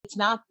it's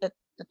not that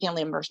the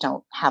family members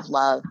don't have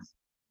love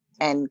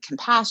and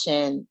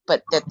compassion,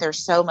 but that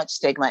there's so much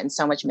stigma and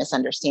so much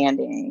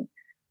misunderstanding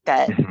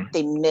that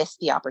they miss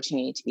the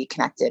opportunity to be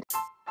connected.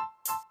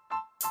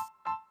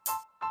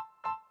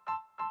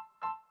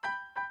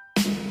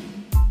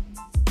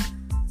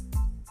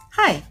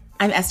 Hi,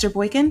 I'm Esther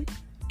Boykin.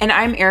 And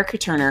I'm Erica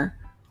Turner.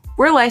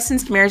 We're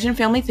licensed marriage and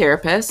family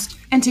therapists.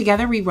 And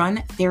together we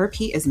run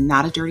Therapy is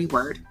Not a Dirty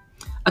Word,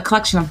 a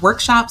collection of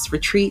workshops,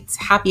 retreats,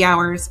 happy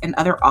hours, and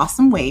other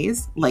awesome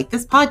ways, like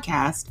this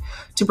podcast,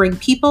 to bring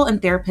people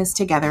and therapists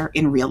together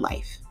in real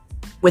life.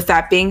 With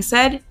that being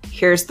said,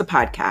 here's the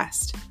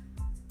podcast.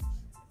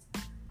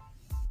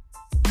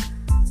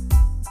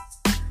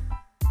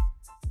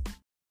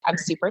 I'm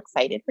super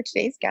excited for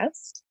today's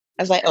guest,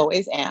 as I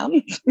always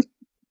am.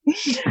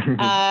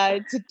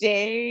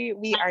 Today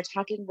we are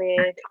talking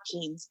with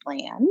James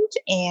Bland.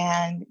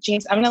 And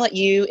James, I'm going to let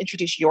you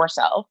introduce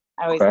yourself.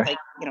 I always like,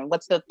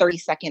 what's the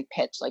 30-second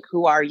pitch? Like,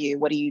 who are you?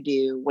 What do you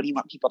do? What do you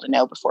want people to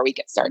know before we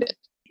get started?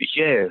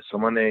 Yeah, so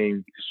my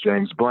name is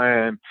James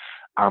Bland.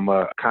 I'm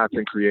a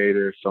content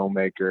creator,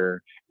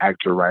 filmmaker,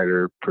 actor,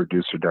 writer,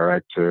 producer,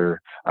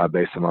 director,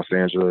 based in Los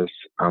Angeles.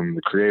 I'm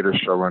the creator,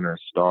 showrunner, and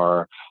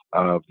star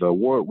of the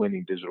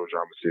award-winning digital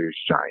drama series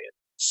Giant.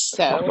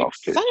 So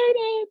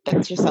excited.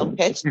 That's your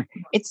self-pitch.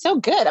 It's so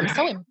good. I'm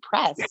so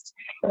impressed.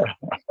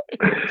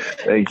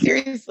 Thank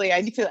you. Seriously,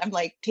 I'm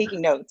like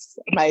taking notes.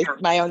 My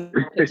own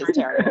pitch is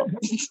terrible.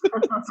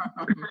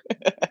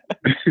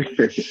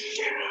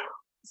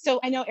 So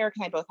I know Eric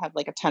and I both have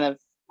like a ton of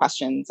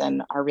questions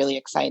and are really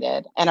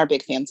excited and are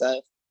big fans of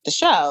the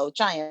show,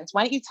 Giants.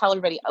 Why don't you tell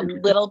everybody a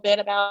little bit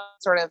about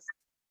sort of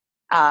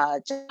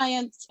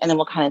Giants, and then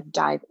we'll kind of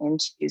dive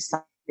into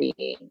some.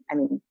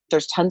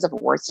 There's tons of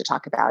awards to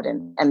talk about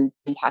and the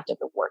impact of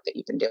the work that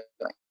you've been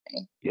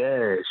doing.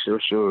 Yeah,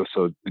 sure.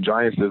 So The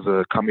Giants is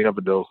a coming of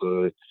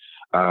adulthood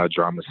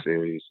drama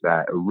series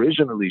that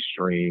originally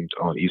streamed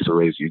on Issa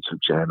Rae's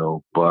YouTube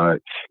channel,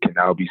 but can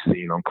now be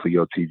seen on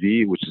Clio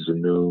TV, which is a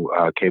new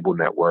cable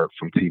network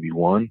from TV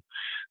One.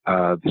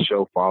 The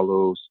show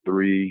follows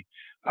three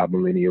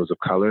millennials of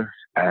color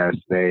as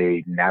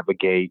they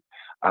navigate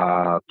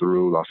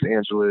through Los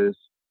Angeles.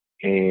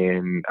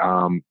 And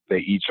they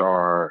each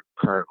are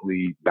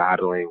currently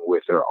battling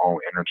with their own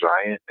inner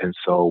giant. And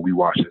so we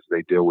watch as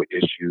they deal with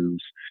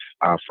issues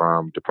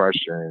from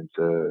depression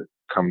to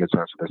coming to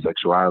terms with their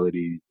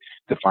sexuality,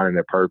 to finding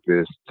their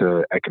purpose,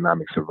 to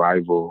economic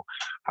survival.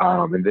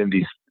 And then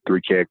these three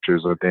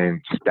characters are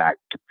then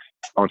stacked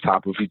on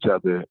top of each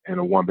other in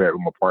a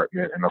one-bedroom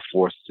apartment and are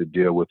forced to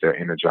deal with their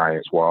inner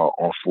giants while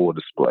on full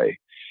display,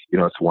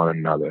 to one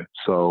another.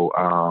 So,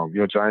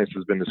 Giants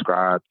has been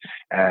described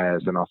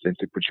as an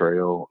authentic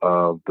portrayal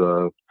of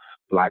the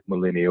Black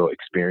millennial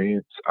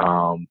experience.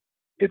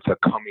 It's a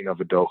coming of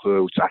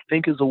adulthood, which I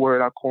think is a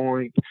word I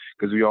coined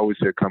because we always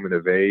hear coming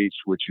of age,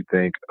 which you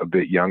think a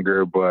bit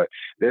younger, but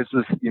there's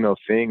this,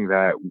 thing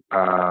that,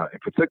 in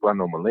particular, I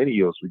know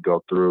millennials, we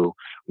go through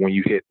when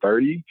you hit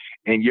 30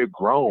 and you're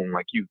grown,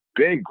 like you've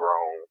been grown,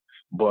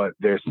 but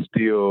there's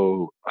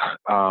still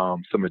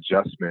some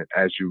adjustment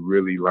as you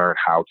really learn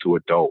how to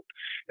adult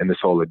and this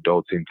whole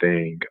adulting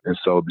thing. And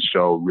so the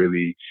show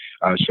really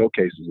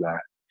showcases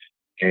that.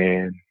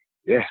 And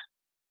yeah,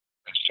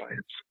 that's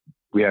Giants.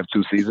 We have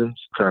 2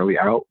 seasons currently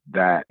out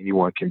that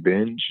anyone can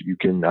binge. You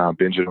can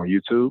binge it on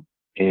YouTube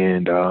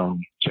and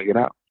check it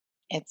out.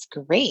 It's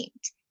great.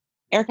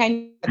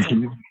 Erica,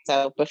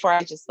 so before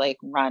I just like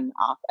run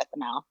off at the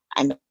mouth,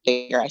 I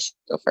figure I should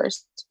go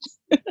first.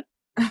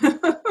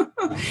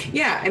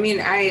 Yeah, I think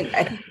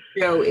the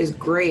show is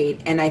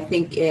great, and I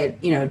think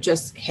it,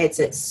 just hits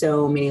at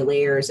so many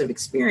layers of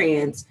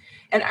experience.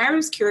 And I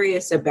was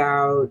curious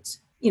about,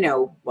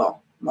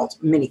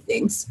 many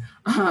things.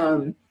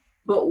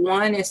 But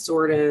one is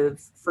sort of,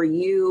 for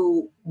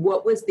you,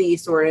 what was the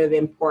sort of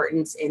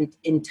importance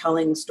in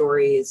telling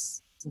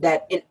stories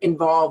that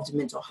involved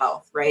mental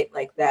health, right?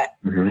 Like that,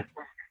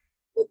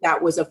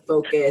 that was a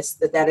focus,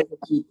 that is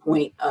a key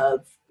point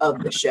of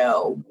the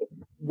show.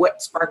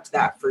 What sparked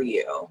that for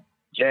you?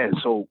 Yeah,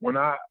 so when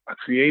I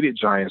created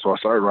Giants, I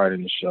started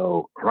writing the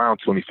show around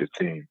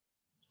 2015.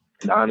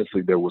 And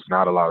honestly, there was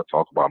not a lot of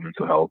talk about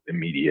mental health in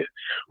media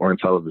or in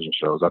television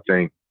shows. I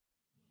think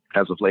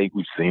as of late,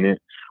 we've seen it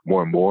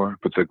more and more. In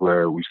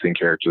particular, we've seen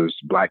characters,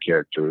 Black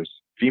characters,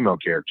 female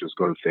characters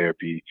go to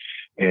therapy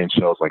in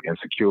shows like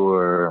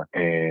Insecure,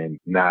 and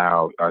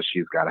now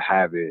She's Gotta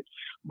Have It.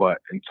 But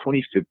in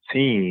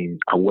 2015,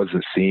 I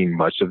wasn't seeing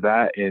much of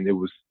that, and it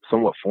was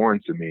somewhat foreign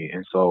to me.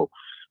 And so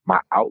my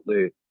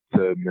outlet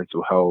to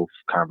mental health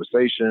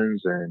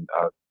conversations and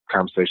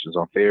conversations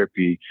on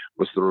therapy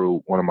was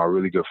through one of my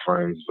really good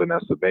friends,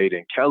 Vanessa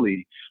Baden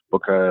Kelly,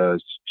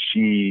 because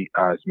she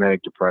is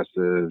manic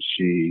depressive.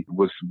 She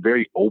was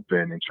very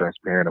open and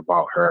transparent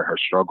about her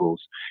struggles,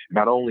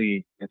 not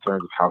only in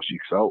terms of how she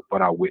felt,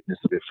 but I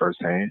witnessed it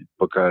firsthand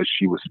because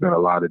she would spend a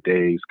lot of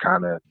days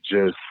kind of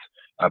just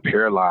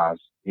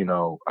paralyzed,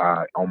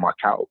 on my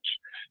couch.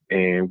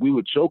 And we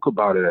would joke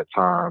about it at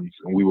times,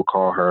 and we would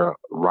call her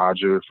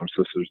Roger from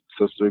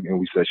Sister, and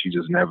we said she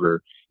just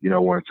never,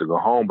 wanted to go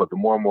home. But the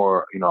more and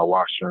more, I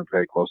watched her and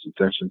paid close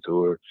attention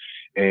to her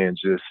and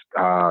just,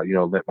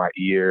 lent my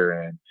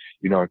ear and,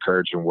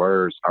 encouraging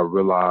words, I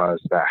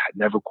realized that I had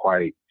never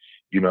quite,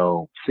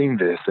 seen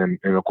this. And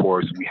of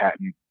course, we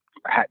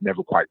had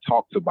never quite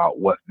talked about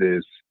what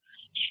this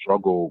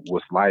struggle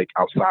was like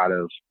outside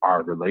of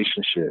our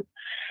relationship.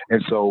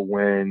 And so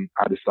when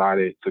I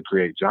decided to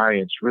create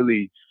Giants,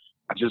 really,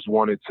 I just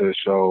wanted to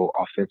show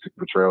authentic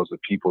portrayals of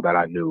people that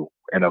I knew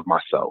and of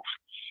myself.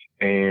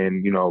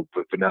 And,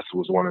 Vanessa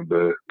was one of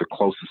the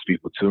closest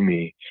people to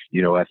me,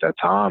 at that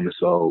time. And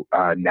so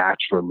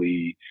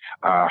naturally,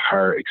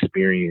 her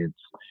experience,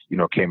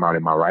 came out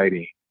in my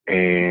writing.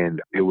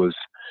 And it was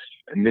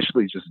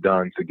initially just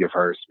done to give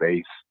her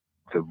space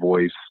to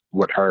voice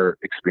what her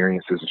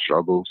experiences and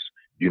struggles,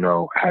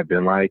 had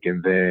been like.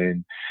 And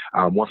then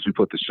once we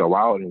put the show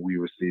out and we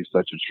received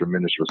such a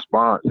tremendous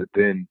response, it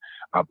then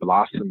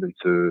blossomed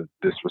into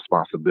this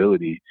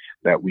responsibility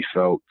that we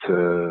felt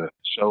to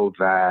show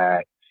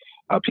that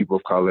people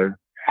of color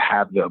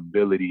have the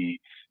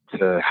ability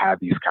to have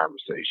these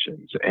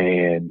conversations,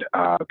 and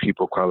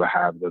people of color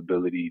have the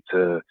ability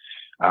to,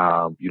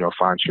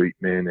 find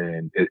treatment,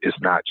 and it's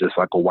not just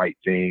like a white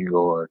thing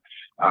or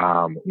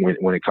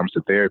when it comes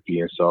to therapy.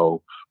 And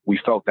so we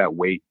felt that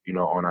weight,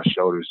 on our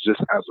shoulders just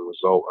as a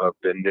result of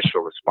the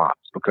initial response,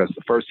 because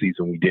the first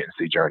season we didn't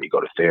see Journey go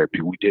to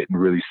therapy. We didn't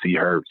really see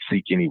her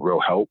seek any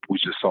real help. We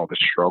just saw the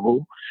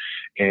struggle.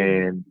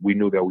 And we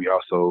knew that we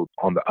also,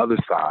 on the other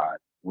side,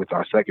 with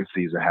our second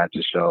season, had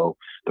to show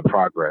the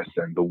progress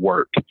and the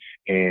work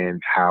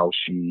and how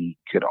she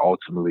could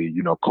ultimately,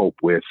 cope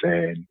with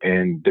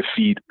and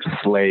defeat,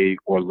 slay,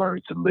 or learn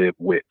to live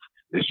with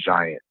this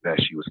giant that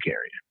she was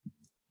carrying.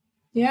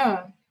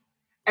 Yeah.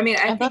 I mean,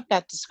 I love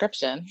that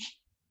description.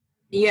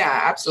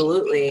 Yeah,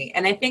 absolutely.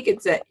 And I think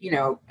it's a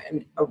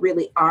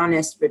really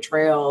honest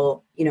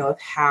portrayal,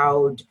 of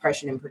how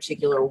depression in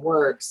particular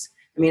works.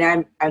 I mean,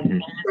 I'm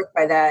struck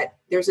by that.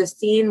 There's a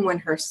scene when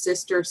her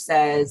sister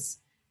says,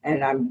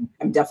 and I'm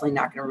definitely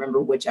not going to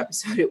remember which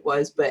episode it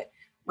was, but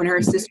when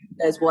her sister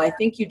says, well, I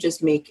think you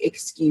just make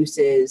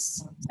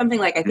excuses, something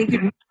like, I think you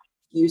make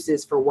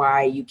excuses for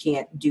why you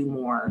can't do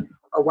more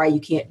or why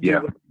you can't do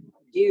what you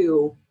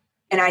do.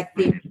 And I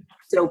think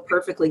so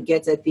perfectly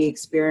gets at the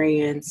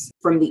experience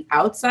from the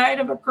outside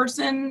of a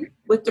person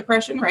with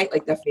depression, right?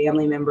 Like the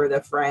family member,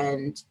 the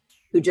friend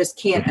who just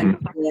can't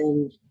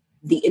understand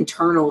the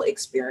internal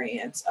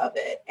experience of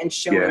it and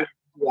showing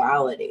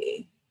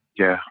reality.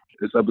 Yeah.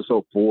 It's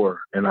episode 4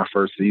 in our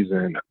first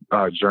season.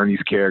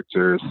 Journey's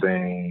character is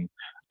saying,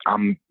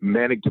 I'm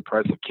manic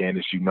depressive,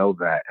 Candace, you know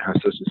that. And her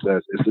sister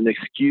says, it's an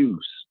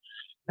excuse.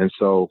 And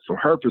so from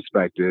her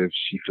perspective,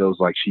 she feels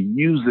like she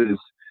uses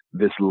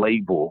this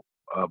label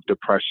of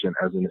depression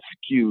as an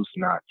excuse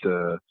not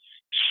to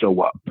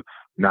show up,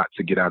 not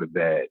to get out of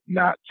bed,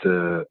 not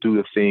to do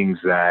the things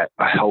that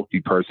a healthy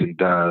person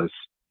does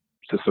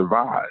to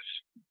survive.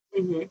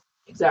 Mm-hmm.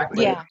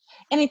 Exactly. Yeah.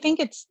 And I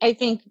think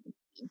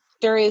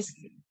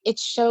it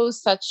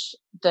shows such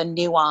the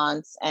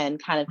nuance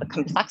and kind of the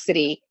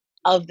complexity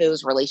of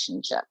those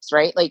relationships,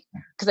 right? Like,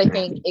 because I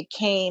think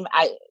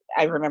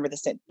I remember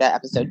this in the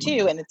episode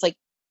too, and it's like,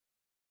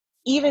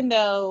 even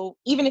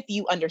if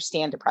you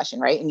understand depression,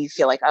 right, and you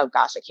feel like, oh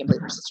gosh, I can't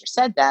believe her sister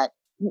said that,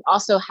 you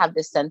also have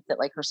this sense that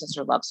like her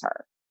sister loves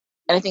her.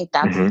 And I think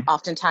that's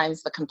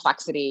oftentimes the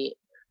complexity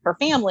for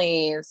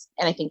families,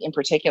 and I think in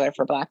particular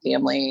for Black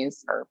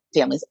families or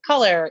families of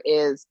color,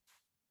 is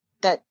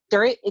that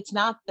it's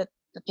not that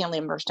the family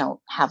members don't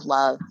have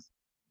love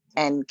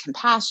and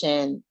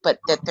compassion, but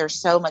that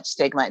there's so much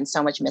stigma and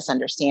so much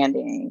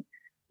misunderstanding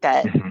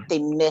that they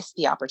miss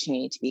the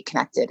opportunity to be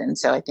connected. And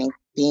so I think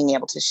being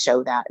able to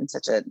show that in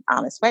such an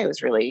honest way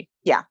was really,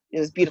 it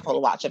was beautiful to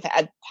watch.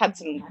 I've had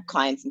some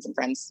clients and some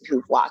friends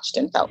who've watched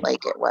and felt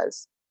like it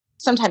was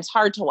sometimes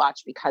hard to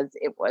watch because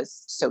it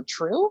was so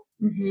true,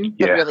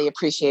 but really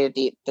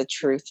appreciated the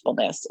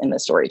truthfulness in the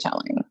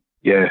storytelling.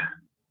 Yeah,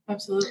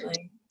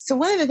 absolutely. So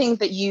one of the things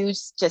that you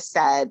just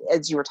said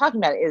as you were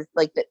talking about it is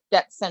like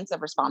that sense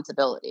of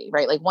responsibility,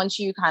 right? Like once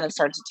you kind of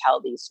start to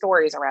tell these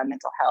stories around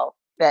mental health,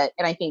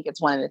 and I think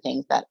it's one of the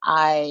things that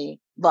I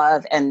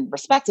love and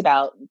respect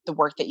about the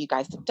work that you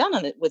guys have done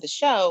on it with the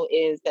show,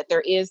 is that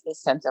there is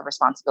this sense of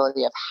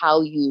responsibility of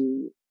how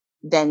you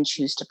then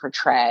choose to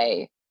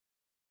portray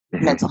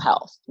mental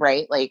health,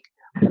 right? Like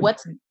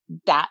what's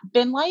that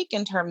been like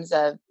in terms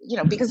of,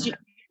 because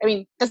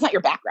that's not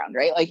your background,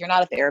 right? Like you're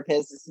not a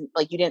therapist. It's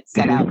like you didn't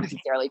set out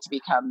necessarily to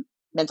become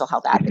mental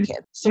health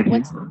advocate. So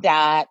what's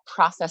that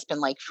process been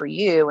like for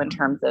you in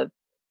terms of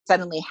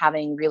suddenly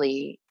having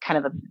really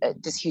kind of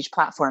this huge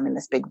platform and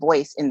this big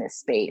voice in this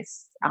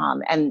space,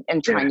 and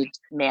trying to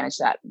manage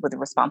that with a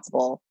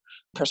responsible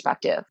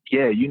perspective?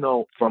 Yeah,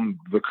 from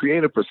the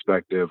creative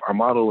perspective, our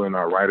model in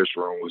our writer's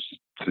room was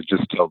to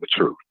just tell the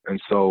truth.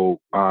 And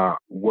so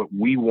what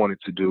we wanted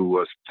to do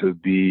was to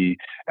be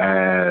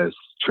as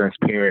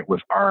transparent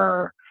with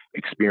our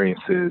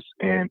experiences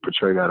and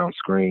portray that on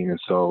screen. And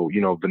so,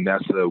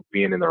 Vanessa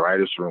being in the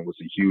writer's room was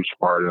a huge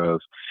part of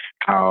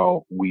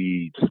how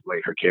we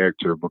displayed her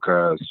character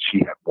because she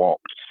had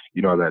walked,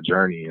 that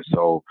journey. And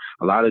so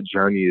a lot of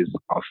journey is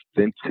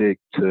authentic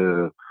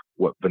to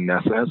what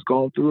Vanessa has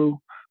gone through.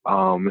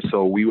 And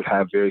so we would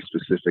have very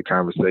specific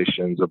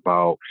conversations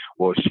about,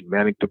 well, is she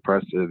manic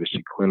depressive? Is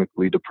she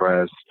clinically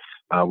depressed?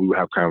 We would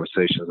have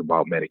conversations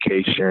about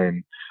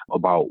medication,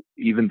 about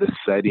even the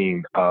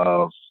setting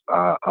of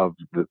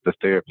the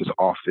therapist's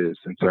office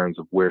in terms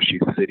of where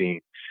she's sitting,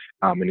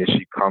 and is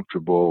she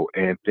comfortable,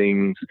 and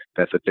things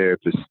that the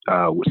therapist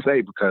would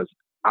say, because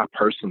I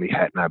personally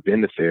had not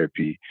been to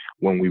therapy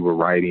when we were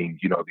writing,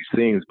 these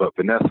things, but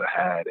Vanessa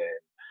had,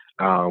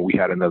 and we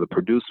had another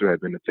producer who had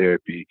been to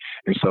therapy.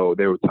 And so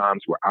there were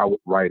times where I would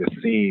write a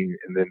scene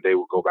and then they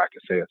would go back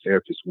and say a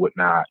therapist would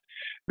not,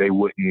 they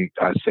wouldn't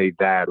say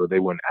that, or they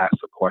wouldn't ask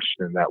a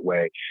question in that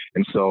way.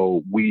 And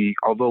so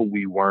although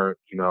we weren't,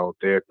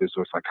 therapists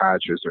or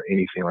psychiatrists or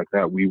anything like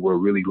that, we were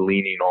really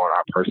leaning on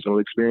our personal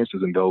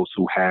experiences and those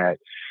who had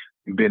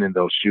been in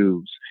those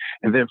shoes.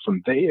 And then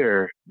from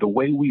there, the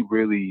way we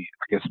really,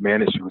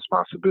 manage the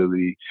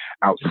responsibility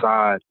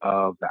outside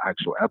of the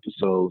actual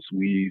episodes,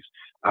 we've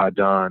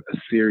done a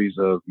series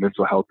of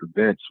mental health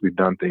events. We've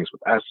done things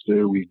with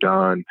Esther. We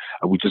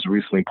just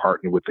recently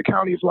partnered with the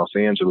County of Los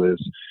Angeles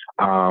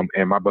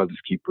and My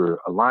Brother's Keeper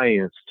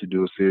Alliance to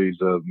do a series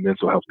of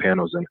mental health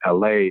panels in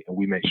LA. And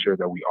we made sure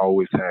that we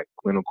always had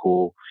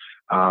clinical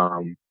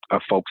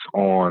folks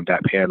on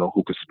that panel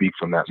who could speak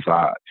from that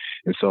side.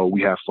 And so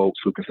we have folks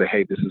who can say,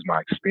 hey, this is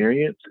my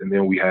experience. And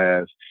then we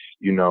have,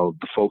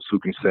 the folks who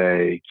can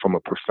say from a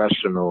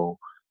professional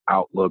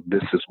outlook,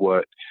 this is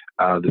what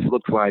this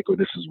looks like, or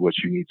this is what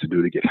you need to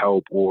do to get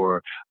help,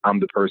 or I'm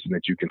the person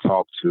that you can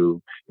talk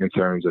to in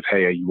terms of,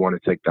 hey, you want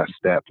to take that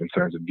step in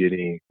terms of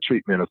getting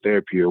treatment or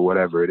therapy or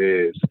whatever it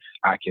is,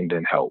 I can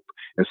then help.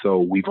 And so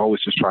we've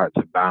always just tried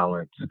to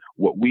balance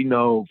what we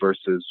know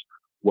versus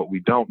what we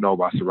don't know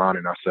by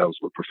surrounding ourselves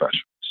with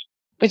professionals.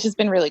 Which has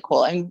been really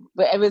cool. And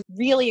it was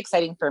really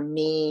exciting for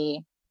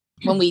me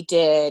when we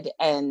did,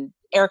 and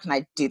Eric and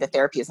I do the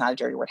Therapy is Not a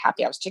Dirty Word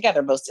happy hours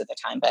together most of the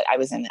time, but I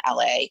was in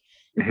LA.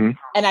 Mm-hmm.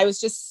 And I was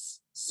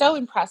just so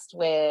impressed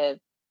with,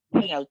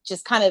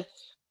 just kind of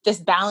this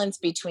balance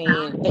between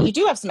that you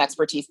do have some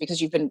expertise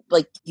because you've been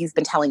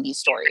telling these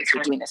stories,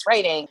 you're doing this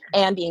writing,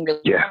 and being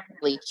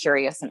really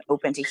curious and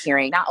open to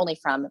hearing not only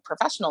from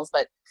professionals,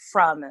 but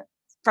from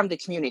the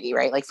community,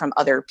 right? Like from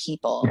other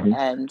people. Mm-hmm.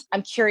 And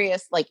I'm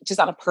curious, just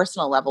on a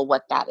personal level,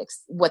 what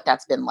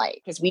that's been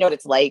like, because we know what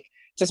it's like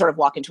to sort of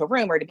walk into a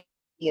room or to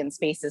be in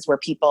spaces where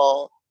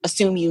people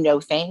assume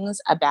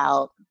things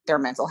about their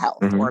mental health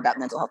mm-hmm. or about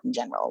mental health in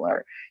general,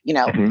 or,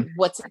 mm-hmm.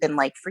 what's it been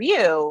like for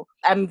you?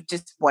 I'm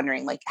just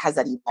wondering, has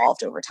that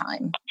evolved over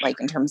time?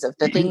 In terms of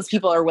the things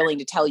people are willing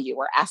to tell you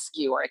or ask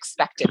you or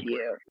expect of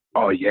you?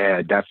 Oh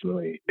yeah,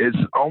 definitely. It's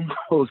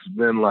almost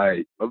been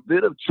like a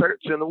bit of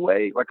church in a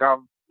way.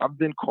 I've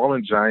been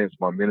calling Giants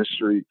my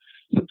ministry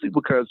simply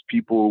because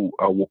people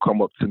will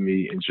come up to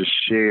me and just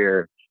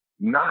share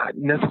not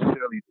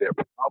necessarily their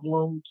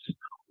problems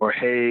or,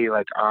 hey,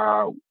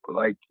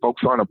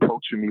 folks aren't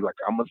approaching me like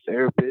I'm a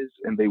therapist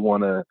and they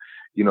want to,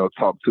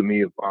 talk to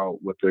me about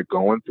what they're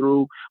going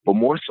through, but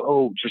more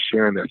so just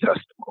sharing their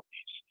testimonies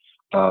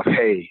of,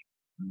 hey,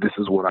 this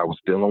is what I was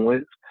dealing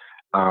with.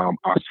 I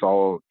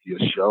saw your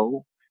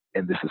show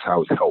and this is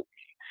how it's helped me.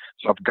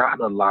 So I've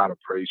gotten a lot of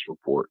praise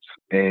reports,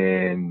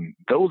 and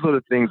those are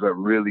the things that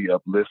really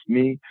uplift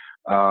me.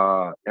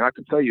 And I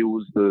can tell you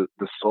it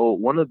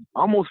was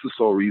almost the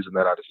sole reason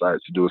that I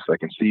decided to do a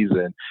second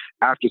season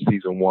after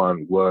season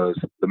one was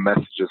the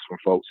messages from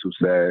folks who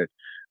said,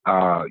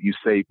 you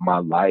saved my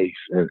life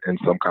in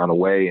some kind of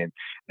way.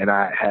 And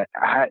I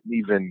hadn't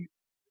even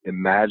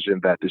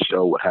imagined that the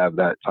show would have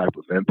that type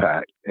of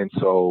impact. And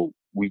so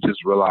we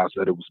just realized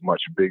that it was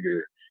much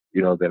bigger,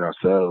 than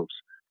ourselves.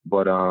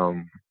 But,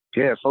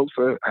 folks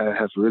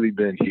have really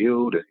been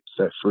healed and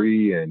set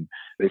free, and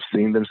they've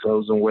seen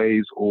themselves in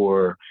ways,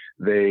 or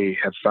they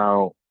have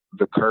found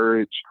the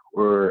courage,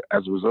 or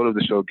as a result of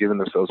the show, given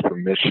themselves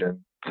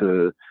permission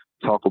to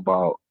talk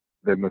about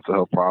their mental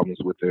health problems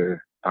with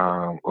their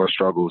or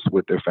struggles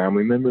with their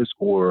family members,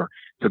 or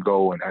to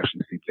go and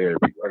actually see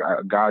therapy.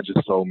 God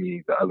just told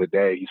me the other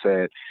day, he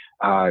said,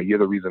 you're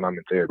the reason I'm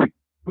in therapy,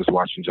 was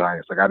watching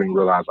Giants. I didn't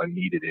realize I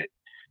needed it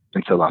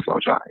until I saw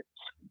Giants.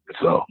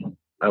 So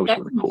that was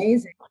really cool.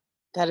 Amazing.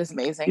 That is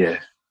amazing. Yeah.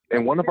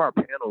 And one of our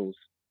panels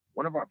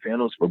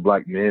for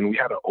Black men, we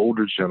had an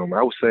older gentleman.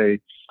 I would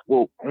say,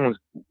 well, when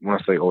I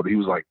say older, he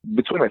was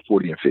between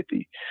 40 and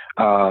 50.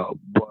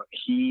 But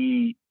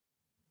he,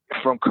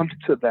 from coming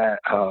to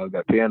that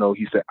panel,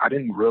 he said, I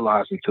didn't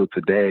realize until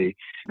today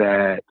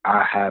that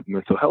I have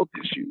mental health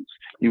issues.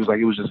 He was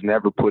it was just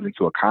never put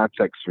into a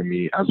context for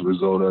me as a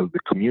result of the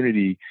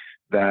community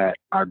that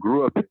I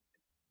grew up in.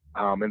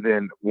 And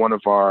then one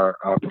of our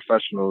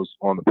professionals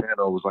on the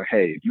panel was like,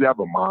 hey, if you have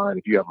a mind,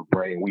 if you have a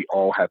brain, we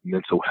all have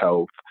mental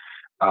health.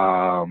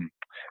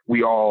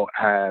 We all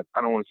have,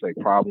 I don't want to say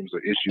problems or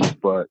issues,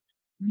 but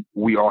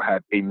we all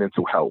have a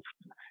mental health.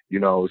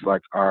 It's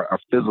like our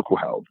physical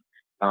health.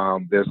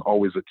 There's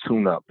always a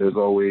tune-up. There's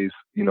always,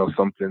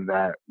 something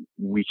that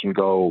we can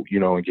go,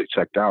 and get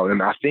checked out.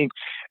 And I think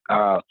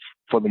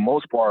for the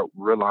most part,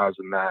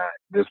 realizing that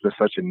there's been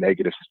such a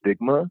negative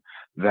stigma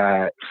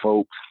that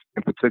folks,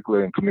 in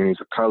particular in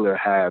communities of color,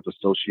 have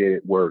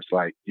associated words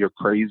like "you're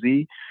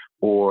crazy"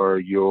 or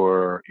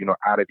 "you're,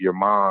 out of your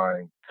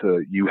mind"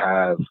 to "you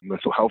have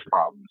mental health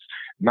problems,"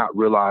 not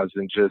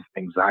realizing just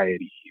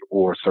anxiety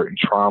or certain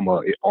trauma,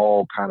 it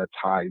all kind of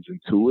ties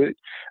into it.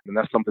 And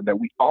that's something that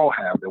we all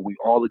have, that we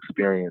all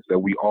experience, that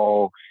we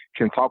all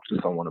can talk to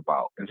someone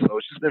about. And so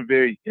it's just been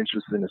very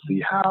interesting to see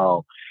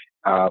how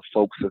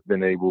folks have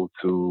been able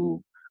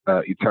to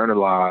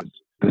eternalize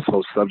this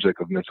whole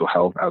subject of mental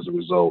health as a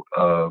result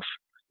of,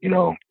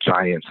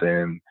 Giants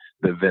and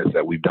the events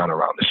that we've done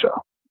around the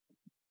show.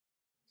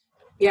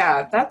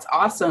 Yeah, that's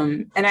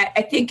awesome. And I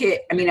think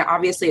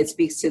obviously it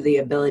speaks to the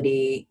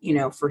ability,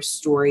 for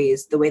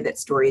stories, the way that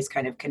stories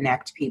kind of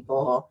connect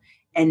people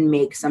and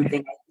make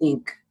something, I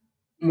think,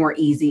 more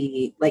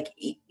easy,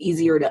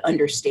 easier to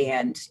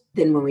understand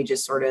than when we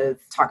just sort of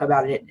talk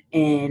about it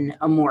in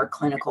a more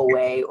clinical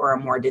way or a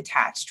more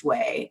detached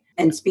way,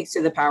 and speaks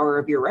to the power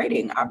of your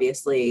writing,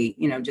 obviously,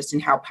 just in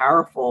how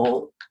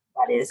powerful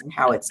that is and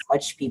how it's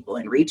touched people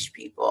and reached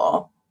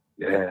people.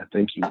 Yeah,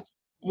 thank you.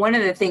 One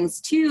of the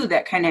things too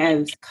that kind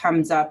of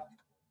comes up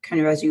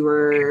kind of as you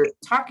were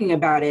talking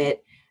about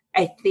it,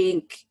 I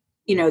think,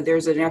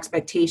 there's an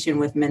expectation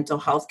with mental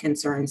health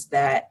concerns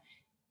that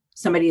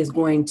somebody is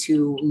going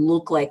to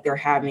look like they're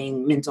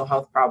having mental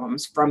health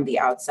problems from the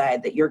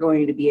outside, that you're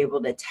going to be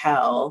able to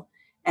tell.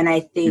 And I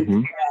think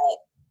that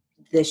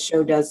this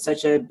show does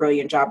such a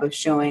brilliant job of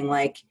showing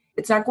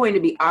it's not going to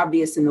be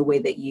obvious in the way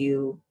that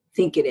you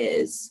think it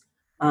is.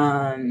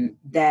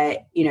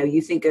 That,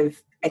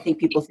 I think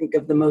people think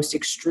of the most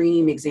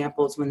extreme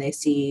examples when they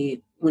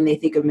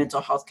think of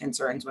mental health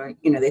concerns, when,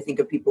 they think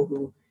of people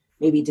who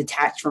maybe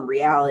detach from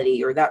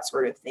reality or that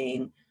sort of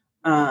thing,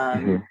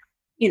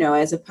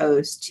 as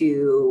opposed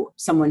to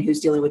someone who's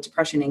dealing with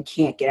depression and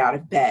can't get out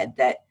of bed,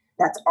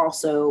 that's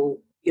also,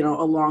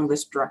 along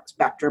this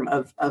spectrum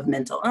of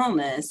mental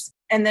illness,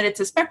 and that it's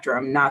a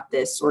spectrum, not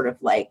this sort of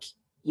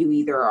you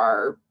either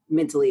are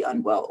mentally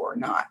unwell or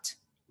not.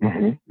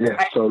 Yeah,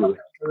 totally.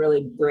 A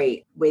really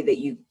great way that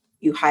you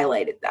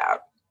highlighted that.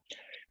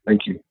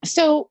 Thank you.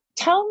 So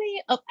tell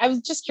me, I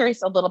was just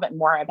curious a little bit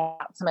more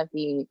about some of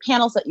the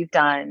panels that you've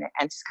done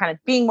and just kind of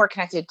being more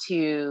connected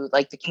to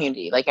the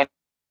community. I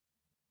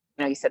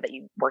know you said that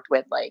you worked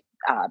with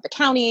the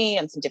county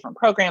and some different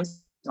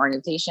programs and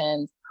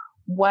organizations.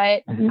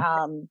 What,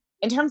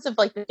 in terms of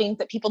the things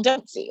that people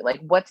don't see,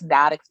 what's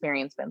that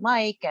experience been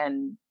like?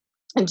 And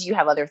do you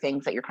have other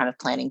things that you're kind of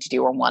planning to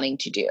do or wanting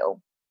to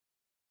do?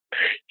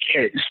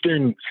 Yeah, it's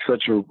been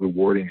such a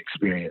rewarding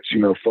experience.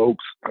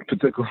 Folks,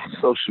 particularly on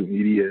social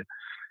media,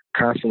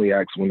 constantly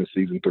ask when is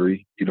season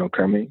 3,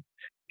 coming.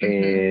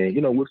 And,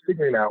 we're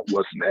figuring out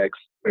what's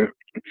next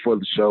for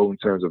the show in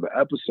terms of the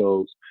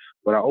episodes.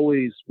 But I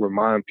always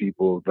remind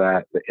people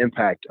that the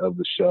impact of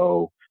the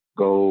show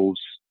goes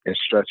and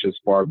stretches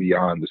far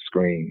beyond the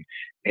screen.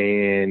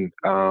 And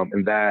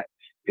that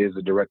is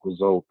a direct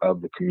result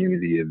of the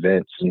community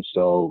events. And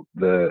so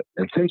the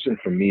intention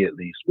for me, at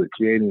least, with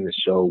creating the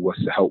show was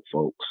to help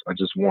folks. I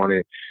just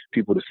wanted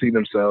people to see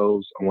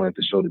themselves. I wanted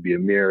the show to be a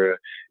mirror,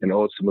 and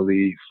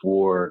ultimately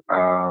for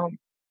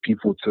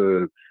people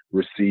to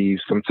receive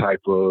some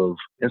type of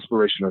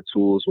inspirational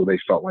tools where they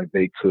felt like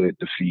they could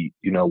defeat,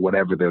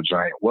 whatever their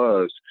giant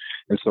was.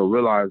 And so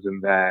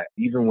realizing that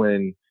even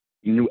when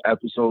new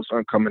episodes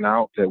aren't coming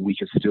out, that we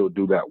can still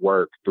do that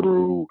work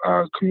through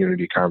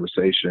community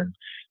conversation.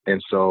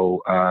 And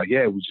so,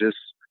 we just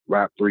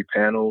wrapped 3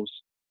 panels.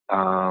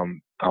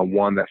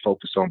 One that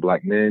focused on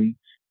Black men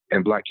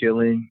and Black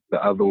healing.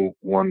 The other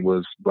one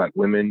was Black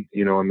women,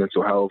 and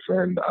mental health.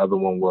 And the other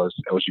one was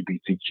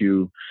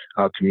LGBTQ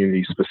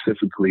community,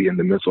 specifically in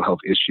the mental health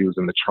issues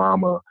and the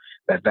trauma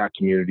that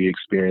community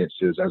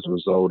experiences as a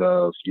result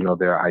of,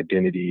 their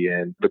identity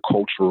and the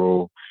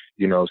cultural,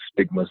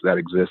 stigmas that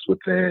exist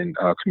within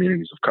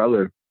communities of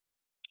color.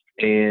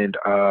 And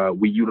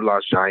we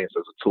utilize Giants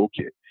as a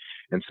toolkit.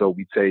 And so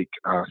we take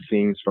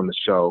scenes from the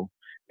show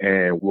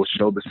and we'll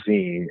show the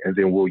scene, and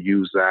then we'll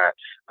use that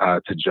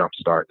to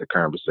jumpstart the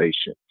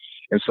conversation.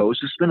 And so it's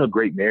just been a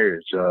great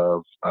marriage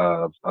of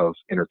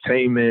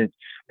entertainment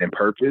and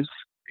purpose,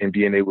 and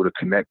being able to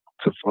connect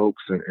to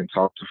folks and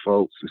talk to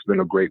folks. It's been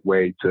a great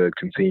way to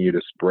continue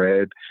to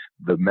spread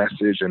the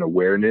message and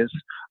awareness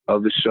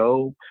of the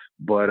show,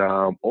 but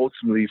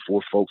ultimately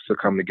for folks to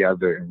come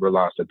together and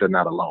realize that they're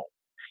not alone.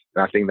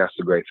 And I think that's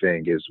the great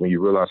thing, is when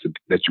you realize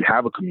that you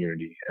have a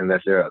community and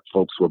that there are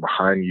folks who are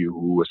behind you,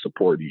 who are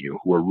supporting you,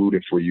 who are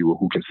rooting for you,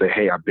 who can say,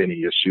 hey, I've been in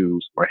your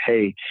shoes, or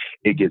hey,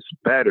 it gets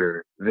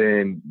better,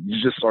 then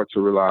you just start to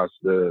realize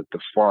the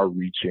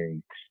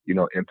far-reaching,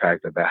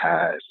 impact that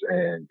has.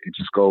 And it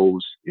just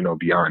goes,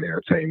 beyond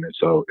entertainment.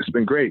 So it's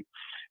been great.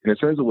 And in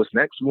terms of what's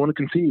next, we want to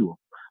continue.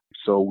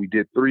 So we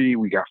did 3,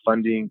 we got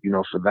funding,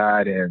 for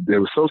that. And they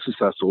were so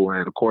successful.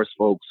 And of course,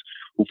 folks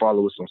who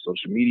follow us on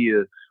social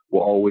media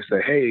will always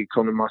say, hey,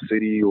 come to my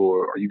city,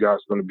 or are you guys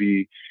going to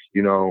be,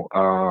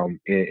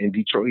 in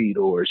Detroit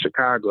or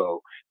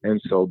Chicago?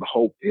 And so the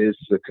hope is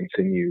to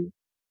continue,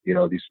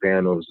 these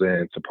panels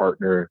and to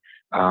partner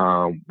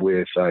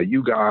with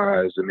you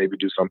guys and maybe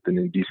do something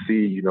in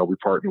DC. We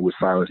partnered with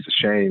Silence to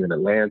Shame in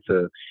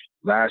Atlanta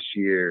last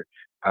year.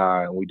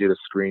 And we did a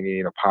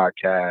screening, a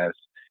podcast,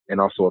 and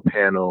also a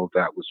panel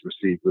that was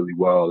received really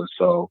well. And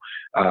so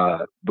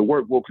the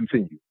work will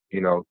continue,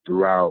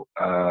 throughout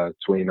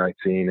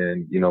 2019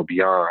 and,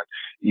 beyond,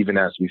 even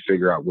as we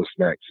figure out what's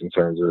next in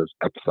terms of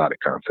episodic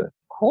content.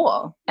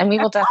 Cool. And we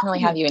will definitely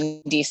have you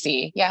in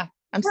DC. Yeah.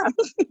 I'm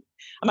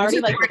already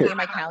looking at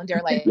my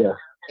calendar, yeah.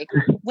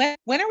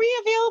 when are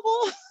we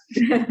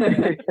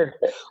available?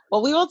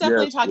 Well, we will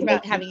definitely talk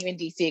about having you in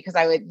DC because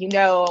I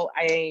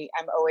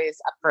am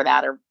always up for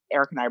that, or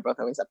Eric and I are both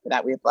always up for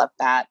that. We'd love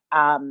that.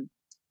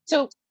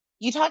 So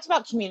you talked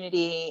about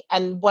community,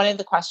 and one of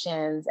the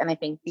questions, and I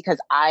think because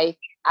I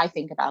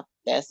think about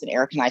this, and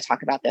Eric and I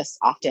talk about this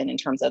often in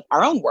terms of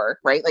our own work,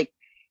 right? Like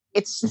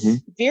it's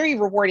very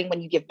rewarding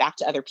when you give back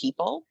to other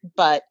people,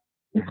 but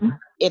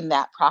in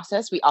that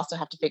process, we also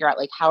have to figure out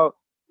like how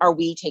are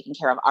we taking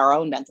care of our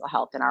own mental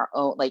health and our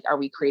own, like, are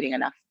we creating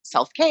enough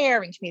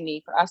self-care and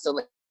community for us? So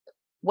like,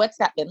 what's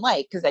that been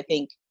like? Because I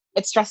think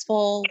it's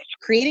stressful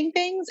creating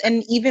things.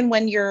 And even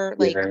when you're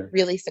like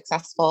really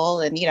successful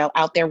and,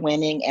 out there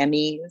winning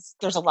Emmys,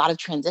 there's a lot of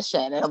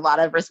transition and a lot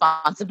of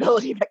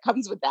responsibility that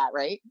comes with that.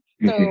 Right.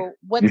 So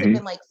what's it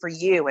been like for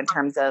you in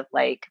terms of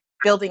like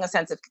building a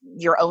sense of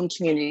your own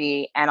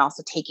community and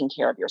also taking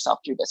care of yourself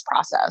through this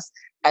process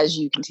as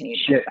you continue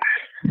to do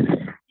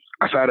that?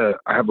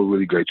 I have a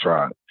really great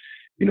tribe,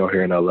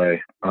 here in LA.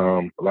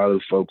 A lot of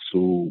the folks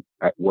who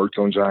worked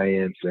on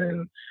Giants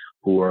and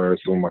who are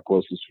some of my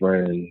closest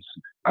friends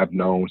I've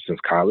known since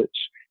college,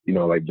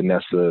 like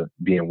Vanessa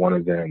being one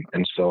of them.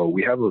 And so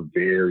we have a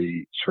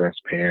very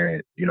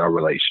transparent,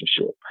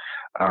 relationship.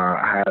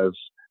 I have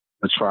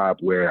a tribe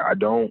where I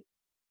don't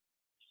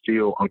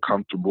feel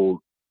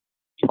uncomfortable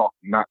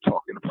not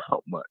talking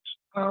about much.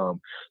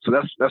 So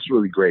that's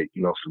really great,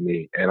 for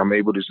me. And I'm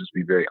able to just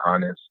be very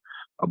honest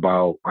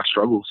about my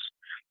struggles.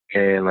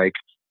 And like,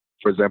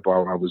 for example,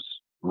 I've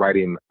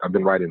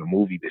been writing a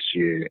movie this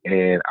year,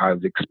 and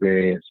I've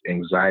experienced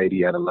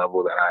anxiety at a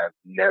level that I've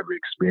never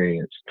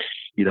experienced,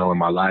 in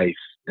my life.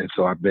 And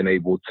so I've been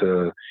able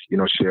to,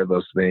 share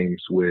those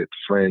things with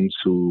friends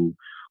who've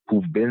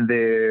been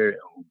there,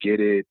 who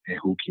get it, and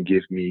who can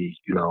give me,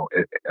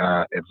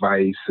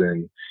 advice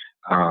and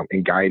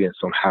guidance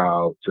on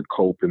how to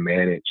cope and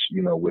manage,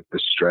 with the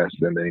stress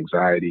and the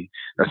anxiety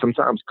that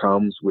sometimes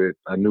comes with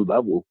a new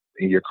level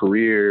in your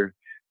career,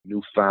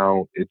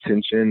 newfound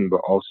attention, but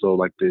also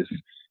like this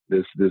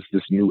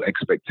new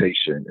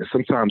expectation. And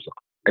sometimes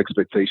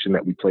expectation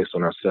that we place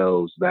on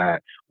ourselves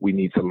that we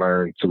need to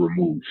learn to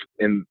remove.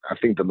 And I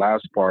think the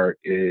last part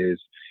is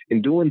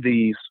in doing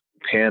these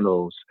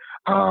panels,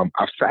 I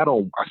sat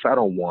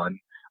on one,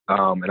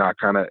 and I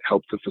kind of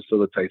helped to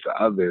facilitate the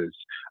others.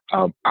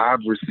 I've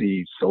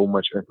received so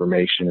much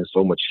information and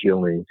so much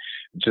healing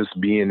just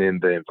being in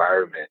the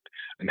environment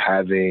and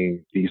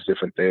having these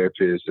different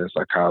therapists and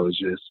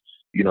psychologists,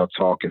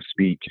 talk and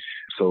speak.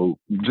 So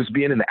just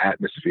being in the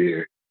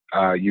atmosphere,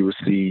 you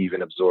receive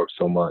and absorb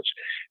so much.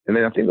 And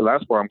then I think the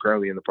last part, I'm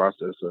currently in the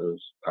process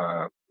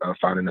of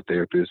finding a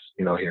therapist,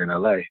 here in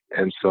LA.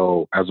 And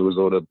so as a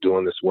result of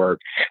doing this work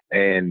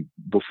and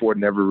before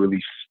never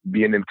really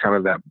being in kind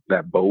of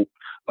that boat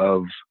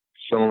of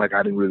feeling like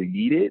I didn't really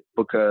need it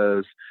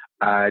because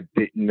I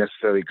didn't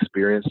necessarily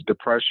experience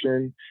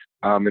depression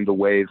in the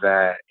way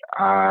that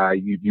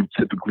you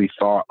typically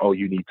thought, oh,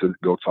 you need to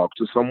go talk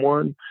to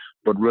someone,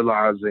 but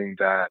realizing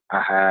that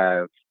I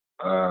have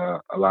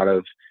a lot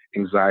of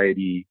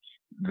anxiety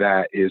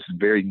that is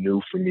very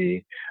new for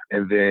me.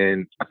 And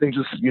then I think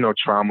just,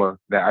 trauma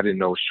that I didn't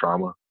know was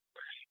trauma.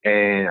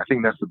 And I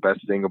think that's the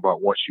best thing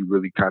about once you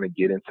really kind of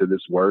get into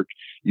this work,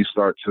 you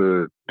start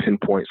to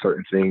pinpoint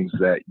certain things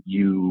that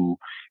you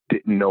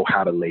didn't know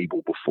how to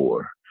label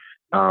before.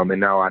 And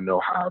now I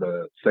know how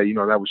to say,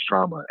 that was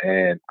trauma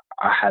and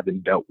I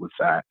haven't dealt with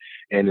that.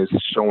 And it's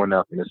showing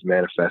up and it's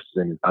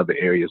manifesting in other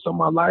areas of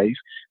my life.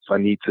 So I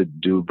need to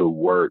do the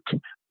work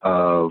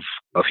of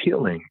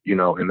healing, in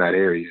that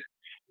area.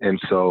 And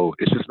so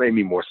it's just made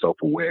me more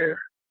self-aware.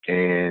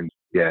 And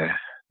yeah.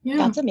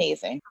 That's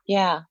amazing.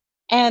 Yeah.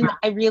 And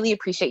I really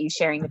appreciate you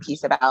sharing the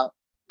piece about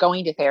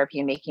going to therapy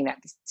and making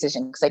that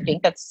decision, because I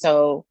think that's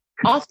so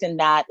often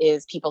that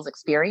is people's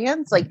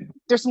experience. Like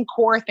there's some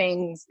core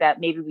things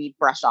that maybe we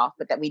brush off,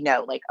 but that we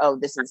know like, oh,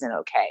 this isn't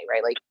okay,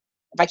 right? Like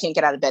if I can't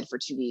get out of bed for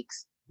 2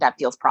 weeks, that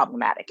feels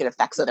problematic. It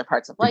affects other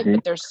parts of life,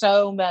 but there's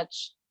so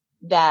much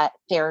that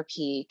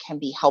therapy can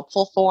be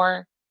helpful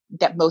for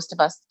that most of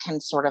us can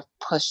sort of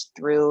push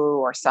through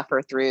or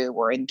suffer through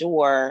or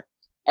endure.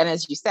 And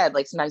as you said,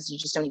 like sometimes you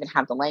just don't even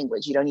have the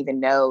language. You don't even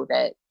know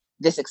that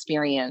this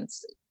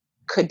experience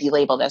could be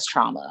labeled as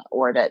trauma,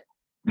 or that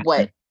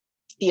what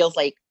feels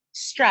like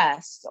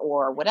stress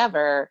or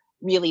whatever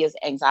really is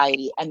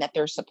anxiety, and that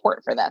there's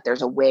support for that.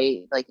 There's a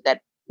way like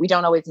that we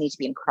don't always need to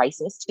be in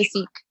crisis to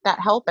seek that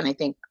help. And I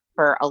think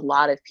for a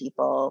lot of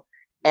people,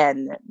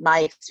 and my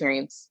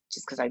experience,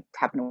 just because I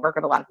happen to work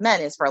with a lot of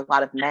men, is for a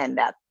lot of men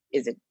that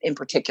is in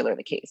particular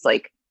the case.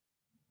 Like,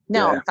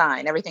 no, I'm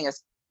fine. Everything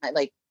is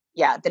like,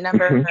 the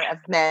number of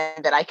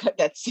men that I could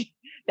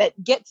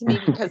that get to me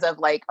because of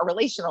like a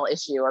relational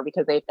issue, or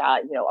because they've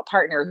got, a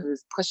partner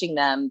who's pushing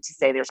them to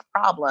say there's a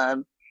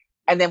problem.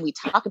 And then we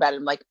talk about it.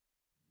 I'm like,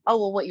 oh,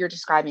 well, what you're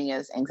describing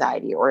is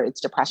anxiety, or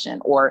it's depression,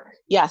 or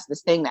yes,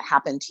 this thing that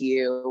happened to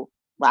you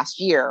last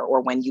year,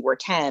 or when you were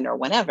 10, or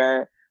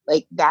whenever,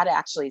 like that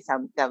actually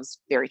that was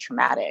very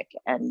traumatic.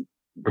 And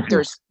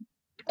there's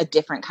a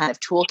different kind of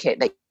toolkit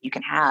that you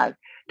can have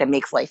that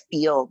makes life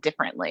feel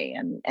differently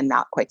and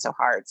not quite so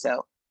hard.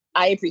 So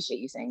I appreciate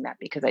you saying that,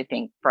 because I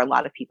think for a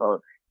lot of people,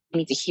 you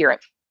need to hear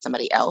it from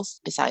somebody else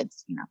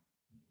besides,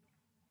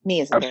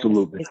 me as a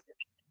Absolutely.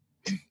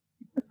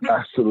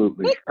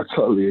 Absolutely. I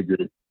totally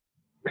agree.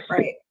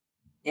 Right.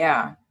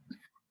 Yeah.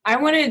 I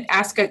want to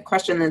ask a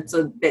question that's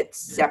a bit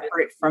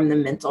separate from the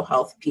mental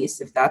health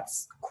piece, if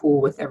that's cool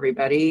with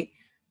everybody.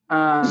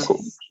 No,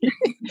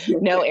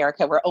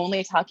 Erica, we're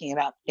only talking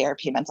about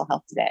therapy and mental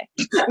health today.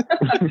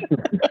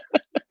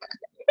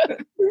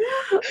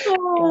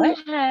 Go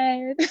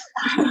ahead.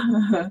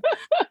 I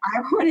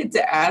wanted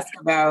to ask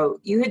about,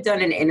 you had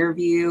done an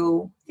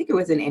interview, I think it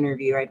was an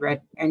interview I'd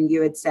read, and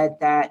you had said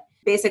that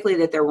basically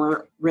that there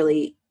aren't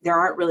really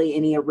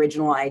any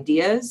original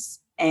ideas,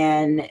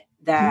 and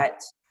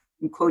that,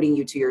 I'm quoting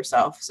you to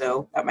yourself,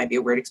 so that might be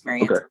a weird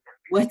experience. Okay.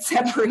 What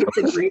separates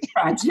a great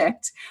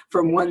project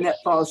from one that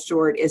falls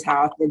short is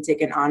how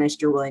authentic and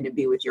honest you're willing to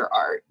be with your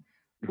art,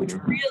 which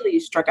really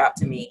struck out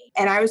to me.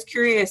 And I was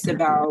curious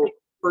about,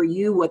 for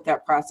you, what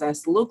that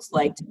process looks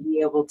like to be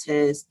able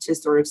to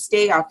sort of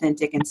stay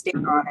authentic and stay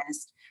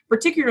honest,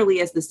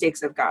 particularly as the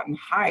stakes have gotten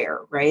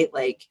higher, right?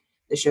 Like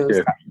the show's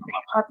gotten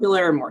more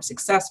popular, more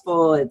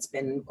successful. It's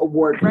been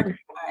award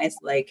recognized.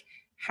 Like,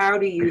 how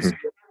do you sort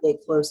of stay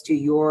close to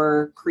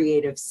your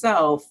creative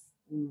self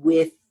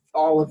with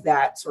all of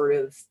that sort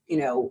of,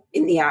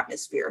 in the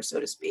atmosphere, so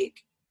to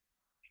speak?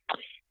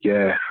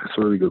 Yeah, that's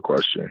a really good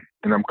question.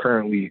 And I'm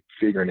currently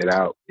figuring it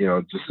out,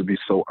 just to be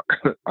so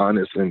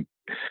honest. And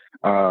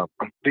I'm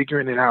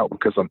figuring it out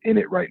because I'm in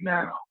it right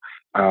now.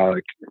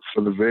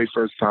 For the very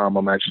first time,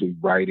 I'm actually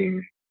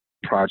writing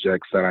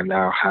projects that I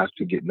now have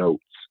to get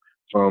notes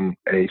from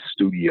a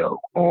studio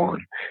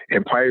on.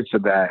 And prior to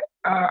that,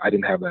 I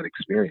didn't have that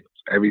experience.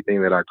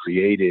 Everything that I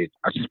created,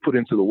 I just put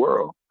into the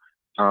world.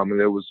 And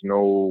there was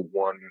no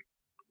one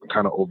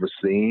kind of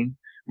overseeing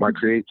my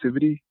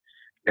creativity.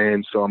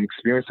 And so I'm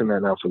experiencing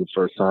that now for the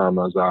first time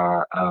as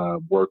I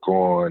work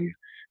on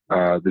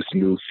this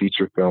new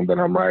feature film that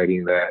I'm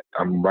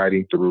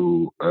writing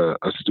through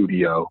a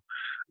studio.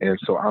 And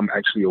so I'm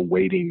actually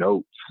awaiting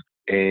notes,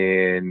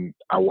 and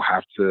I will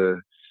have to,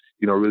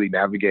 really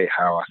navigate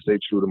how I stay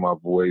true to my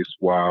voice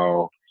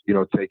while,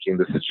 taking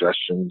the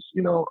suggestions,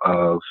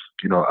 of,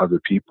 other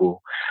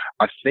people.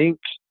 I think,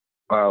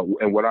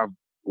 and what I've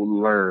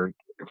learned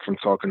from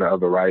talking to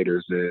other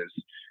writers is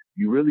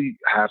you really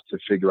have to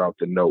figure out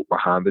the note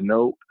behind the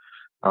note.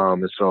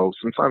 And so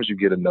sometimes you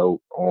get a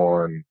note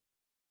on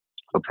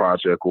a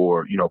project,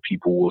 or,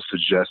 people will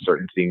suggest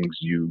certain things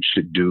you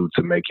should do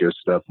to make your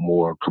stuff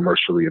more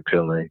commercially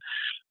appealing.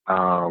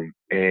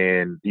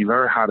 And you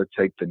learn how to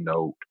take the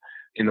note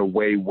in a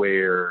way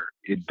where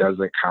it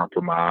doesn't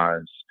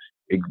compromise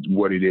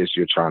what it is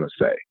you're trying to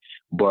say,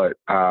 but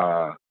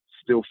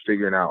still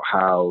figuring out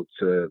how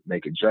to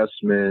make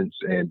adjustments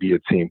and be a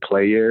team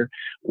player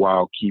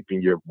while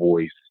keeping your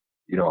voice,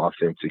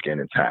 authentic and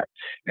intact.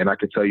 And I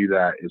can tell you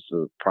that it's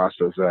a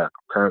process that I'm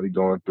currently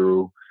going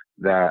through,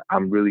 that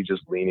I'm really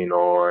just leaning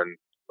on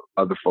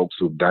other folks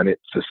who've done it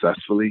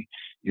successfully,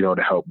 to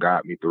help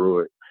guide me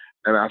through it.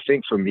 And I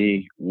think for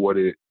me, what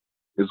it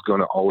is going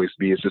to always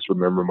be is just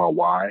remember my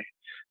why.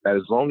 That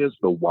as long as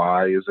the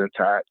why is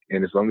intact,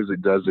 and as long as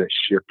it doesn't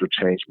shift or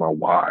change my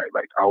why,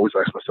 like I always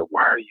ask myself,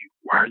 why are you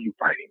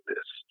writing this?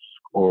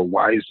 Or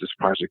why is this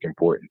project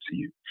important to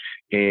you?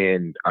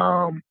 And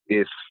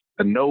if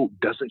a note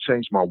doesn't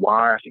change my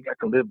why, I think I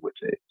can live with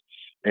it.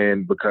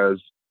 And because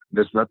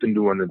there's nothing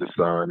new under the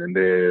sun, and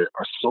there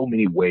are so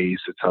many ways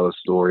to tell a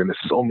story, and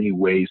there's so many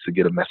ways to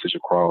get a message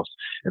across,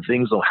 and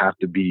things don't have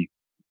to be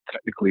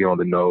technically on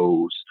the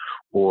nose,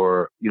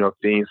 or,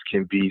 things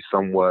can be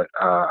somewhat,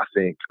 I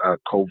think,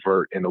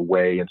 covert in a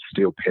way and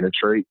still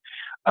penetrate.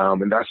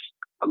 And that's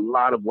a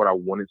lot of what I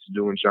wanted to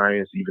do in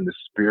Giants, even the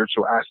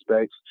spiritual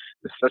aspects.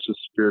 It's such a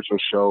spiritual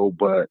show,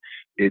 but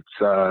it's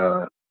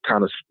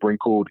kind of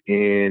sprinkled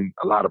in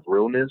a lot of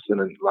realness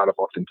and a lot of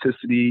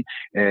authenticity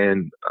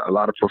and a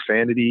lot of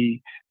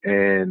profanity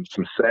and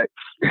some sex,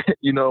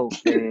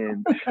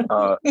 and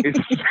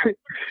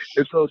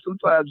and so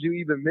sometimes you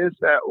even miss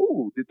that,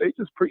 oh, did they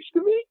just preach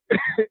to me?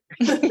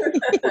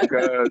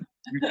 Because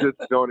you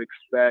just don't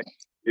expect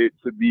it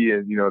to be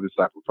in, this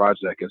type of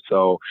project. And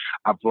so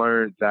I've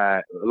learned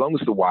that as long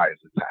as the why is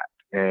intact,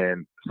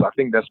 and so I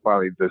think that's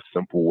probably the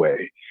simple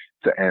way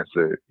to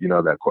answer,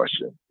 that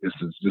question. It's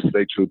just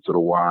stay true to the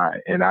why.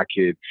 And I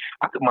could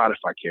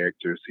modify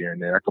characters here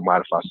and there. I could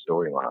modify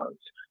storylines.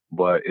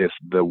 But if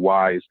the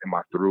why is in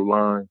my through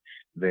line,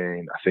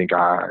 then I think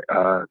I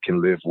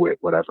can live with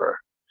whatever,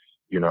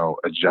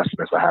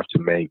 adjustments I have to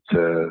make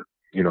to,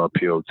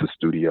 appeal to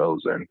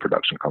studios and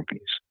production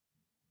companies.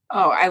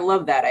 Oh, I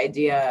love that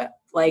idea.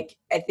 Like,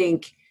 I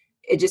think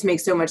it just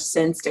makes so much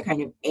sense to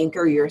kind of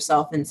anchor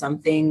yourself in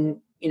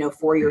something,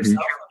 for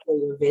yourself, for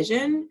your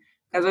vision.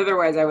 Because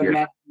otherwise, I would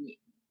imagine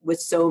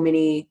with so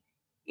many,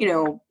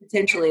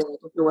 potentially, like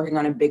if you're working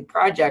on a big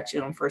project,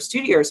 for a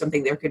studio or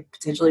something, there could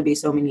potentially be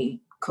so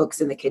many cooks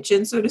in the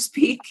kitchen, so to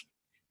speak.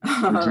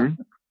 And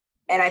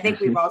I think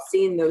we've all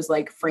seen those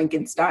like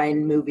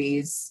Frankenstein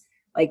movies,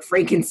 like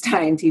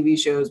Frankenstein TV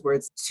shows where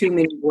it's too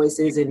many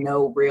voices and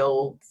no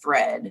real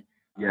thread.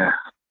 Yeah.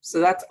 So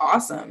that's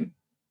awesome.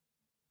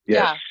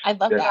 Yeah, I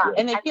love that.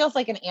 And it feels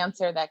like an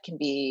answer that can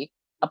be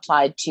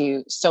applied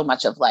to so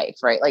much of life,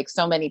 right? Like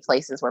so many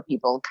places where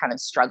people kind of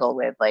struggle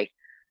with like,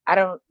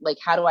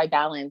 how do I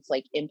balance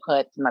like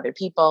input from other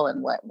people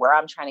and where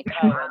I'm trying to go,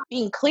 and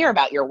being clear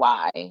about your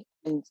why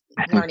and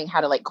learning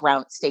how to like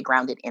stay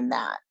grounded in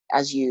that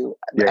as you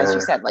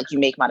said, like you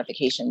make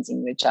modifications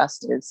and you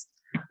adjust is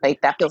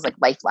like, that feels like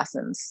life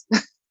lessons.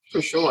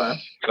 For sure.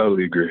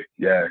 Totally agree.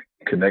 Yeah.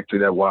 Connect to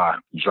that why.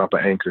 Drop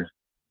an anchor.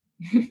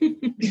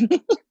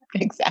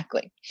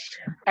 Exactly.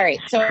 All right.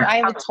 So I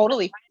have a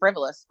totally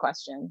frivolous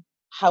question.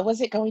 How was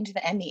it going to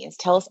the Emmys?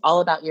 Tell us all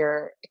about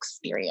your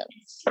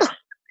experience.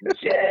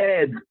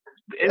 Yeah,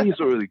 the Emmys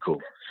were really cool.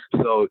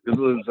 So this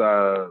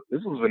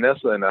was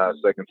Vanessa and our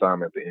second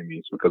time at the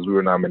Emmys because we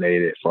were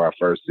nominated for our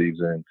first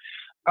season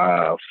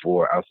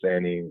for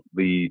Outstanding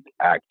Lead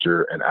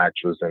Actor and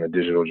Actress in a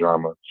Digital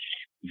Drama.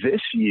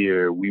 This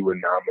year, we were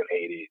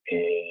nominated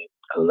in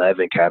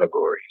 11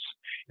 categories.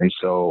 And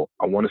so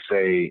I want to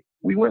say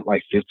we went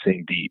like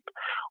 15 deep,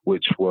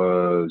 which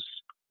was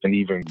an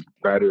even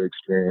better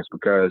experience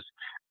because,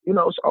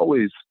 it's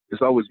always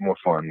more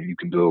fun when you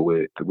can do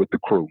it with the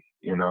crew,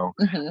 And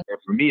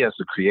for me as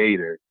the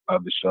creator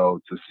of the show,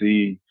 to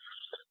see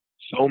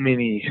so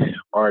many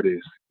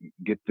artists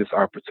get this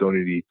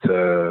opportunity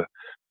to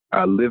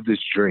live this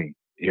dream,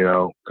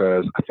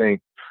 because I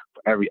think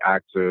for every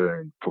actor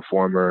and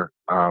performer,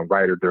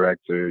 writer,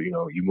 director,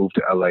 you move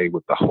to LA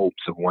with the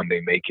hopes of one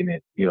day making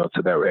it,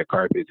 to that red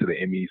carpet, to the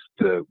Emmys,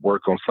 to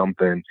work on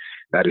something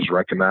that is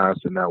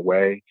recognized in that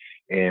way.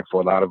 And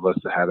for a lot of us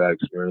to have that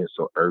experience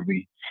so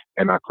early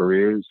in our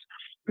careers,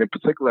 in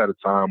particular at a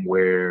time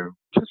where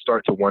you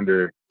start to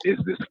wonder, is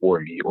this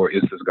for me or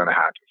is this going to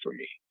happen for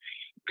me?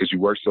 Because you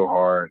work so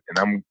hard,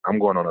 and I'm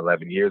going on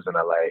 11 years in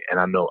LA, and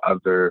I know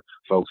other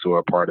folks who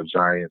are part of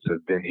Giants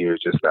have been here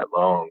just that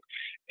long,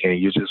 and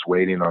you're just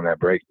waiting on that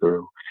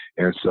breakthrough.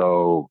 And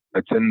so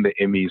attending the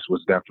Emmys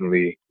was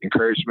definitely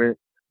encouragement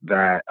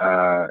that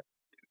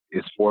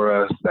it's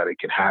for us, that it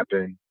can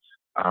happen,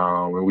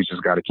 and we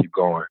just got to keep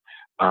going.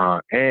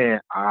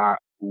 And I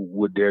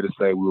would dare to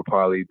say we were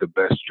probably the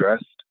best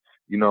dressed,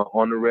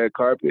 on the red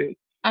carpet.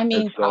 I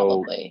mean, so,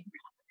 probably.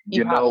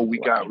 We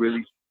got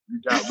really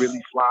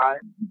fly,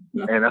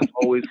 and that's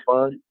always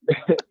fun.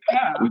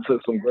 Yeah. We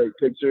took some great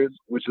pictures,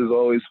 which is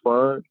always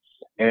fun,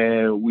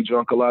 and we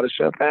drank a lot of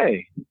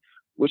champagne,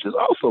 which is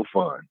also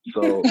fun.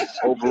 So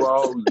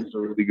overall, it was just a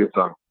really good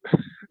time.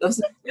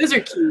 Those are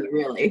key,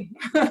 really.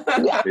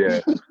 Yeah.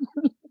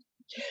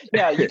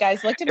 No, you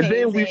guys looked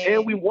amazing.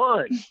 And we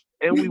won.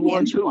 And we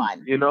won too.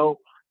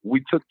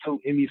 We took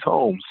 2 Emmys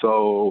home,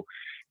 so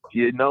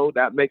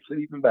that makes it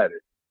even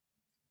better.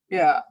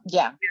 Yeah.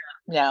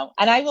 No,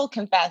 and I will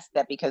confess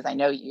that because I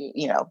know you,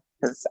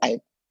 because I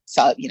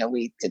saw,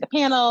 we did the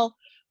panel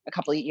a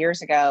couple of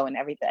years ago and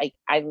everything.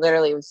 I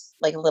literally was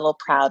like a little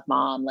proud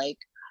mom, like,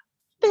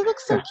 they look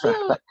so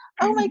cute.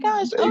 Oh my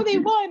gosh. Oh, they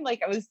won.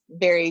 Like I was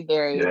very,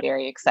 very,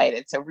 very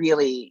excited. So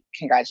really,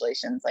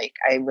 congratulations. Like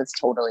I was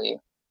totally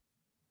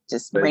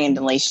just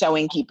randomly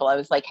showing people. I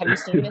was like, have you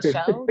seen this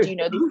show? Do you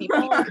know these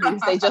people?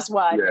 Because they just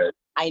won. Yeah.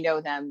 I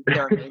know them.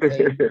 They're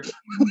amazing.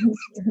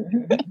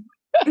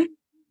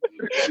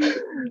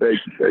 Thank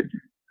you.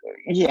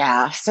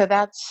 Yeah. So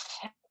that's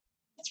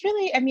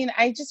really,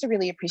 I just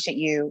really appreciate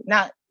you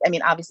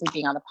obviously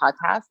being on the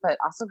podcast, but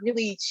also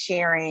really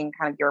sharing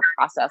kind of your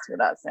process with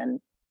us and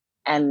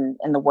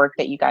the work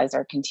that you guys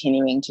are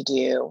continuing to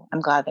do.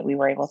 I'm glad that we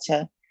were able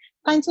to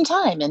find some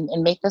time and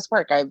make this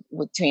work.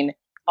 Between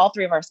all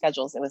 3 of our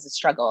schedules, it was a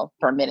struggle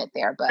for a minute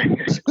there, but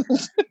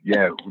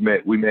yeah,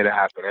 we made it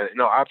happen.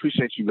 And I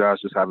appreciate you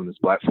guys just having this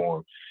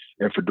platform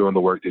and for doing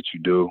the work that you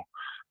do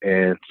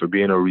and for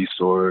being a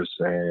resource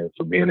and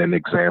for being an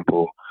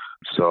example.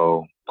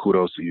 So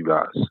kudos to you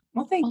guys.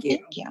 Well, thank you.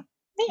 Thank you.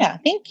 Yeah,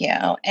 thank you.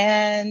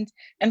 And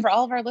for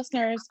all of our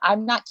listeners,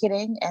 I'm not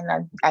kidding.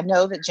 And I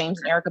know that James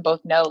and Erica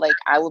both know, like,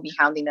 I will be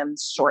hounding them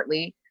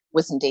shortly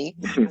with some dates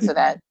so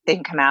that they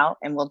can come out,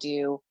 and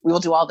we will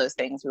do all those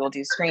things. We will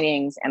do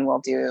screenings and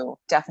we'll do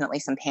definitely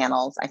some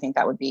panels. I think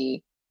that would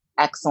be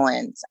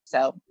excellent.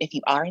 So if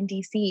you are in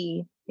DC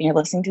and you're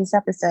listening to this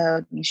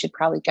episode, you should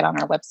probably get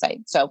on our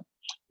website. So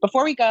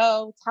before we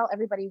go, tell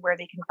everybody where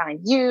they can find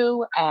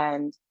you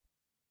and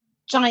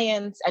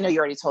Giants. I know you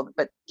already told it,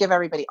 but give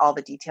everybody all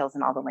the details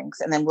and all the links,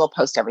 and then we'll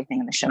post everything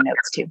in the show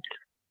notes too.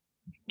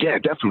 Yeah,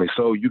 definitely.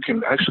 So you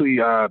can actually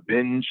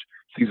binge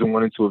season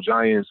 1 and 2 of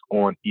Giants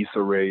on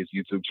Issa Rae's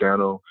YouTube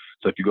channel.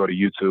 So if you go to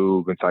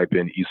YouTube and type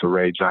in Issa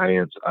Rae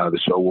Giants, the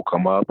show will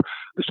come up.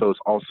 The show is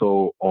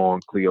also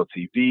on Clio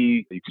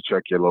TV. You can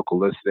check your local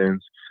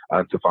listings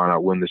to find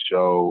out when the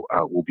show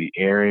will be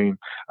airing.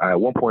 At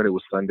one point, it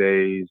was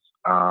Sundays,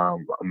 a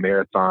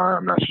marathon.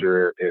 I'm not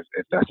sure if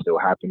that's still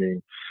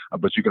happening.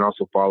 But you can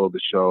also follow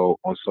the show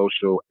on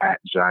social at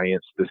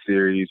Giants, the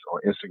series, on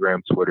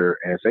Instagram, Twitter,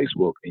 and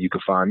Facebook. And you can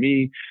find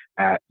me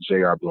at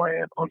JR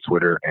Bland on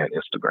Twitter and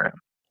Instagram.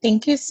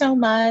 Thank you so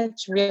much.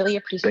 Really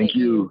appreciate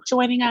you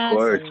joining us. Of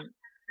course. And,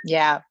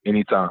 yeah.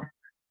 Anytime.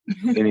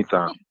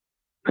 Anytime.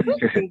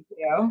 Thank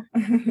you.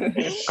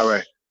 All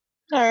right.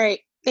 All right.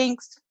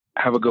 Thanks.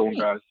 Have a good one,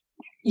 guys.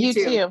 You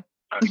too.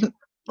 Right.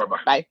 Bye-bye.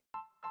 Bye.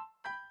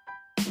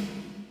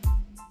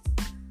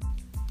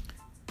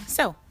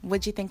 So,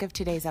 what'd you think of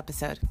today's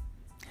episode?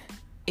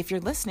 If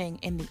you're listening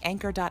in the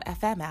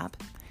Anchor.fm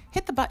app,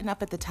 hit the button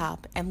up at the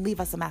top and leave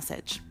us a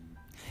message.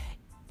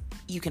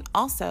 You can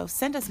also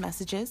send us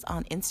messages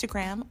on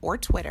Instagram or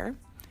Twitter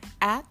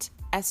at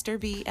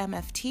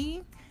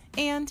EstherBMFT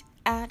and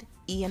at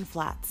Ian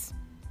Flats.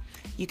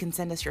 You can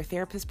send us your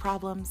therapist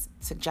problems,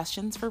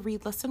 suggestions for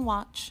Read, Listen,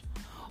 Watch,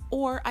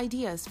 or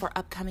ideas for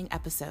upcoming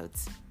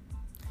episodes.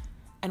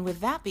 And with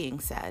that being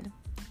said,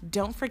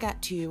 don't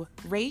forget to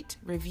rate,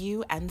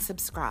 review, and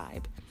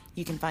subscribe.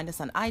 You can find us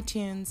on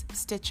iTunes,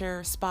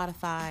 Stitcher,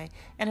 Spotify,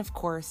 and of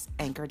course,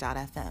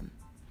 Anchor.fm.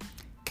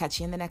 Catch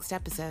you in the next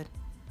episode.